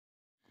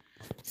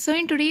So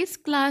in today's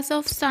class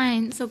of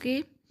science,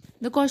 okay,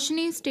 the question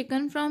is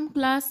taken from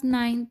class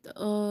ninth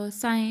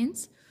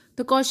science.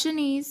 The question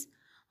is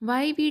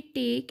why we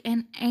take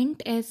an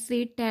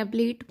antacid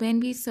tablet when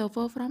we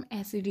suffer from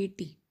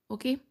acidity.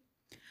 Okay,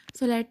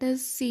 so let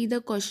us see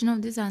the question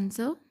of this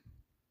answer.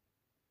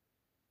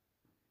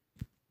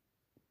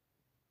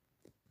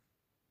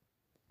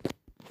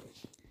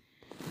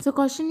 So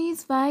question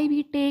is why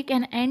we take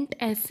an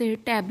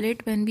antacid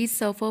tablet when we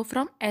suffer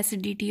from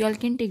acidity. You all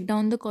can take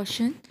down the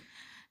question.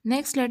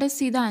 Next, let us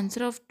see the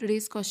answer of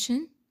today's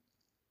question.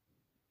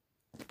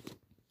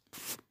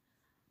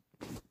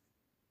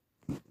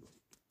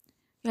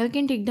 You all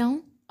can take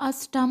down. Our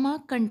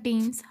stomach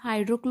contains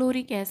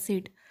hydrochloric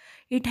acid.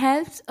 It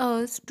helps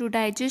us to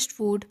digest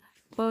food,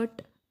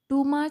 but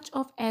too much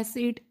of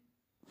acid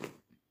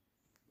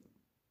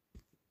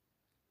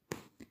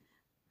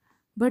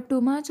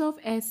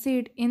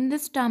in the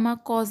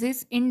stomach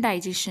causes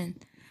indigestion.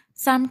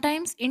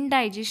 Sometimes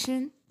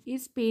indigestion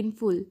is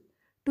painful.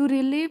 To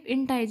relieve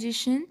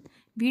indigestion,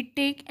 we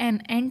take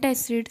an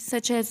antacid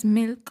such as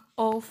milk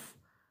of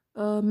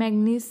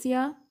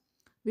magnesia,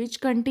 which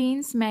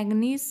contains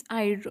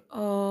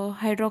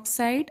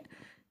hydroxide.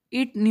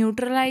 It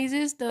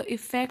neutralizes the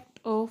effect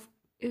of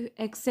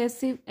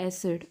excessive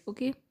acid.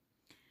 Okay,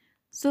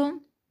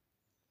 so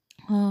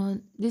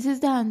this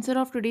is the answer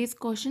of today's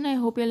question. I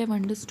hope you all have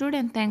understood,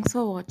 and thanks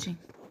for watching.